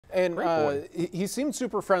And Great boy. he seemed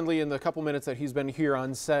super friendly in the couple minutes that he's been here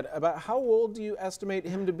on set. About how old do you estimate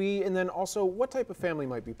him to be? And then also, what type of family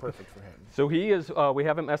might be perfect for him? So he is, we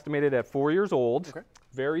have him estimated at 4 years old. Okay.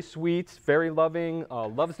 Very sweet, very loving,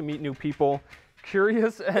 loves to meet new people,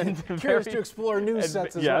 curious and Curious to explore new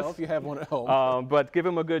sets as yes. well, if you have one at home. But give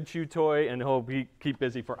him a good chew toy and he'll keep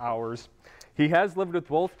busy for hours. He has lived with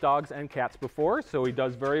both dogs and cats before, so he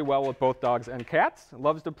does very well with both dogs and cats.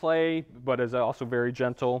 Loves to play, but is also very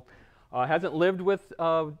gentle. Hasn't lived with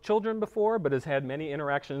children before, but has had many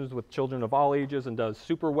interactions with children of all ages and does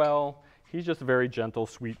super well. He's just a very gentle,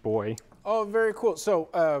 sweet boy. Oh, very cool. So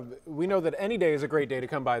we know that any day is a great day to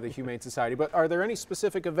come by the Humane Society, but are there any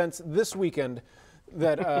specific events this weekend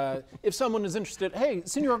that if someone is interested, hey,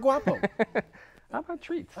 Senor Guapo. How about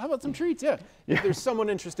treats? How about some treats? Yeah. If there's someone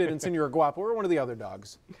interested in Senor Guapo or one of the other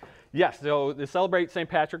dogs. Yes, so to celebrate St.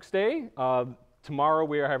 Patrick's Day, tomorrow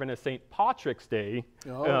we are having a St. Patrick's Day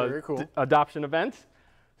very cool. adoption event.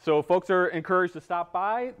 So folks are encouraged to stop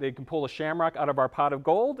by. They can pull a shamrock out of our pot of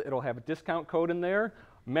gold. It'll have a discount code in there.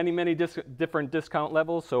 Many different discount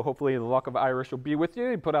levels, so hopefully the luck of Irish will be with you.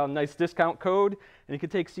 You put out a nice discount code, and you can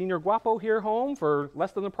take Senor Guapo here home for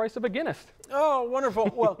less than the price of a Guinness. Oh,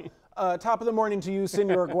 wonderful. Well, top of the morning to you,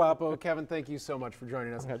 Senor Guapo. Kevin, thank you so much for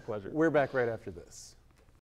joining us. My pleasure. We're back right after this.